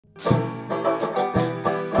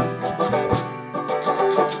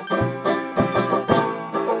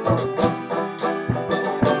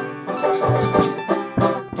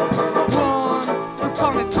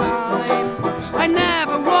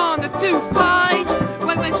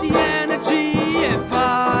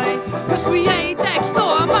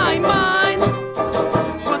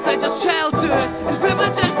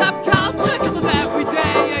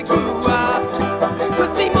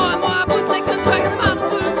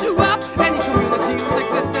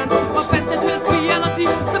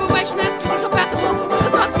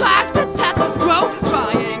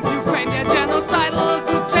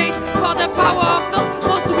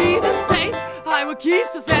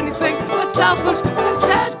Switch, some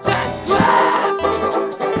said that crap.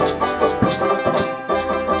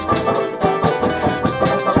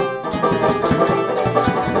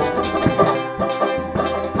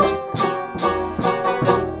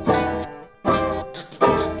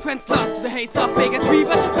 Friends lost to the haze of bigotry,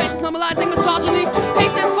 but the space is normalizing misogyny.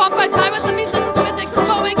 Hate informed by tyrants and means anti-Semitic,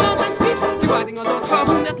 growing content speech. Dividing on those for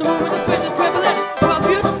whom there's no room in this rigid privilege.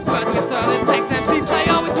 Worldviews, spreading absurd takes and peeps. I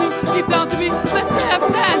always knew deep down to be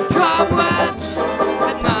myself and comrades.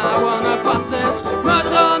 And now I'm a fascist,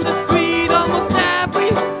 murdered on the street almost every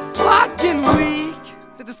fucking week.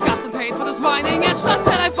 The disgust and hate for this whining edge lust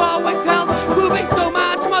that I've always held, proving so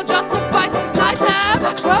much more justified than I'd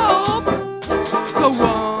ever hope. So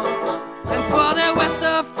once and for the rest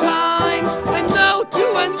of time, I